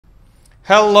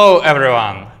Hello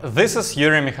everyone, this is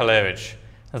Yuri Mikhalevich,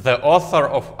 the author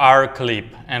of rclip,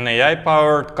 an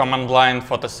AI-powered command-line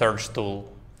photo search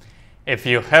tool. If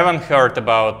you haven't heard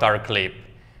about rclip,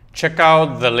 check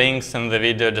out the links in the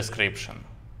video description.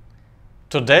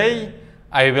 Today,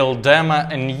 I will demo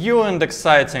a new and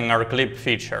exciting rclip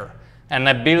feature, an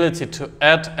ability to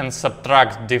add and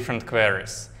subtract different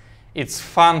queries. It's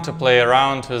fun to play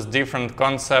around with different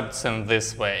concepts in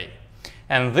this way.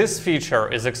 And this feature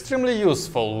is extremely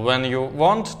useful when you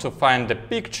want to find a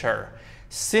picture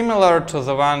similar to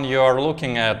the one you are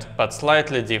looking at, but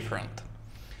slightly different.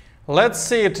 Let's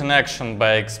see it in action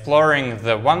by exploring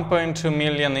the 1.2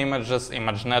 million images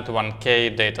ImageNet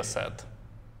 1K dataset.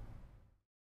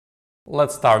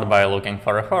 Let's start by looking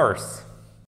for a horse.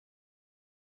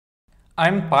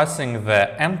 I'm passing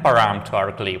the n-param to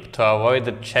rclip to avoid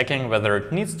it checking whether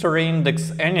it needs to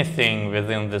reindex anything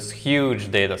within this huge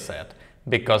dataset,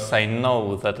 because I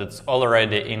know that it's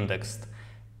already indexed,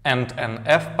 and an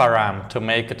f-param to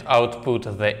make it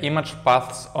output the image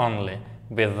paths only,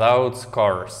 without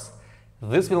scores.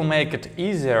 This will make it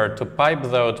easier to pipe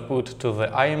the output to the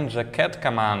imgcat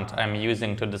command I'm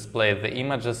using to display the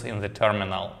images in the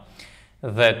terminal.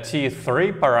 The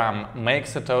t3 param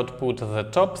makes it output the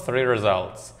top 3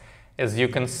 results. As you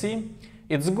can see,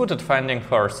 it's good at finding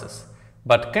horses.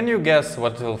 But can you guess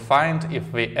what we'll find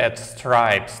if we add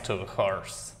stripes to the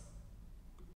horse?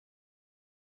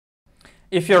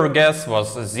 If your guess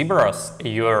was zebras,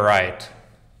 you're right.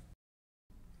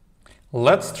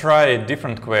 Let's try a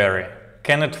different query.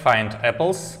 Can it find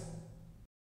apples?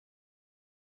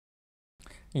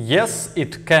 Yes,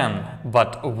 it can,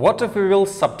 but what if we will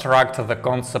subtract the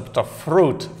concept of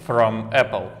fruit from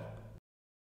apple?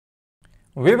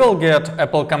 We will get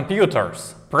Apple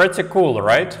computers. Pretty cool,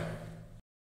 right?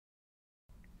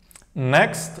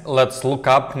 Next, let's look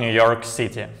up New York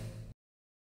City.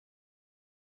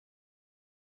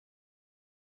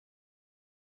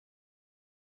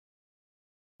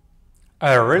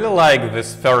 I really like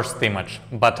this first image,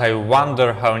 but I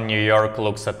wonder how New York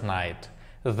looks at night.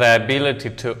 The ability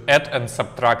to add and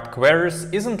subtract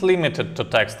queries isn't limited to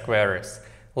text queries.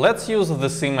 Let's use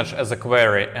this image as a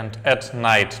query and add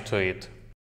night to it.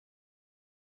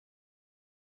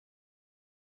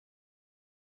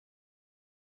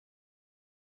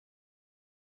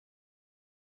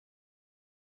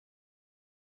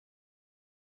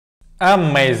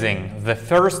 Amazing! The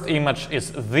first image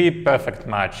is the perfect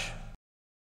match.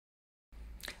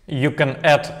 You can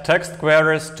add text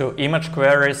queries to image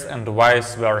queries and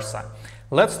vice versa.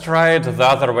 Let's try it the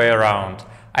other way around.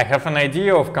 I have an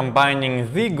idea of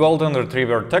combining the golden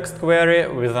retriever text query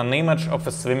with an image of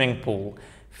a swimming pool.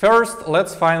 First,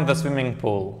 let's find the swimming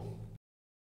pool.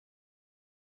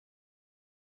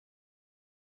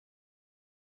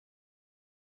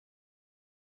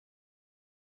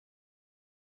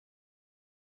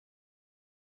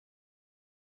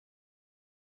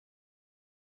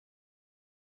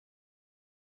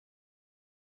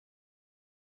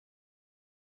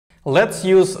 Let's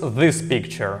use this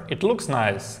picture, it looks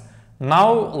nice.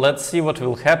 Now let's see what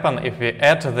will happen if we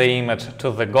add the image to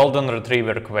the golden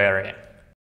retriever query.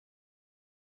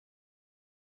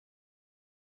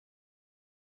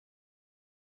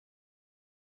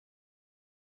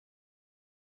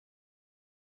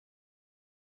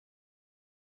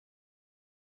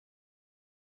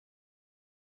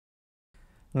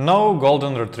 No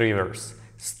golden retrievers,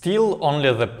 still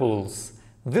only the pools.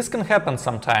 This can happen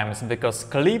sometimes because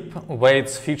clip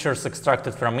weights features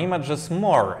extracted from images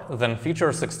more than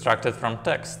features extracted from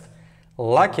text.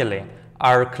 Luckily,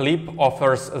 rclip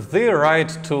offers the right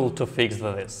tool to fix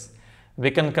this. We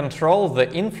can control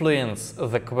the influence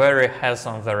the query has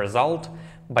on the result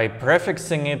by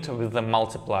prefixing it with a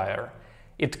multiplier.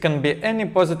 It can be any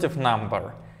positive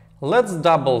number. Let's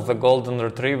double the golden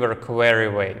retriever query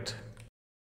weight.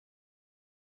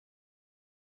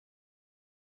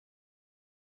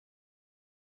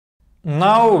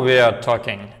 Now we are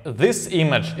talking. This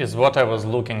image is what I was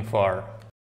looking for.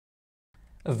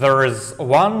 There is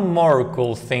one more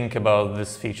cool thing about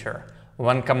this feature.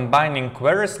 When combining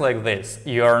queries like this,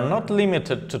 you are not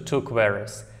limited to 2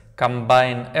 queries.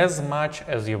 Combine as much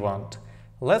as you want.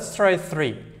 Let's try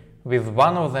 3, with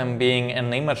one of them being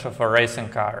an image of a racing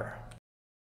car.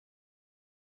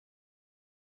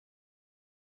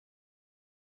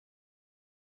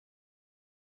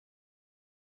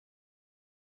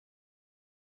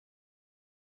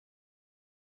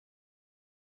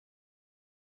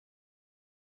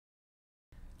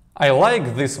 I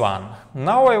like this one.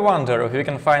 Now I wonder if we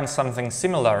can find something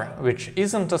similar, which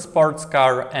isn't a sports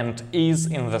car and is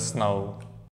in the snow.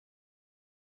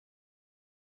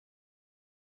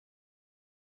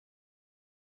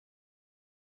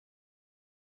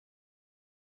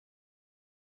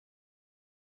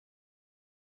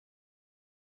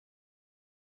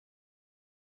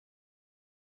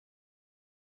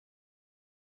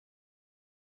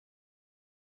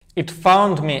 It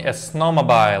found me a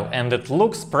snowmobile and it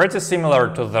looks pretty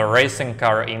similar to the racing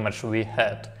car image we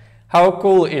had. How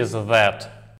cool is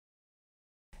that?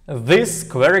 This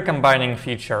query combining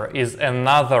feature is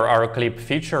another rclip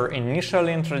feature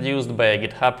initially introduced by a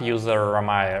GitHub user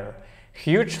Ramayer.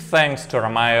 Huge thanks to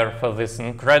Ramayer for this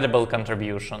incredible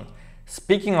contribution.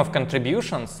 Speaking of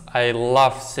contributions, I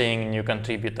love seeing new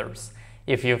contributors.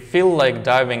 If you feel like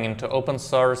diving into open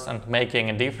source and making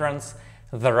a difference,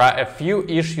 there are a few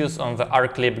issues on the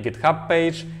rclip GitHub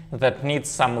page that need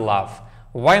some love.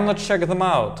 Why not check them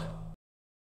out?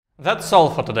 That's all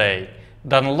for today.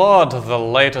 Download the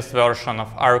latest version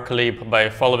of rclip by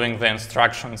following the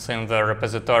instructions in the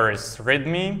repository's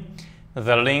README.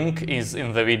 The link is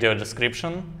in the video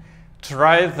description.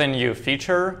 Try the new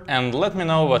feature and let me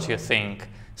know what you think.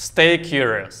 Stay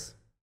curious!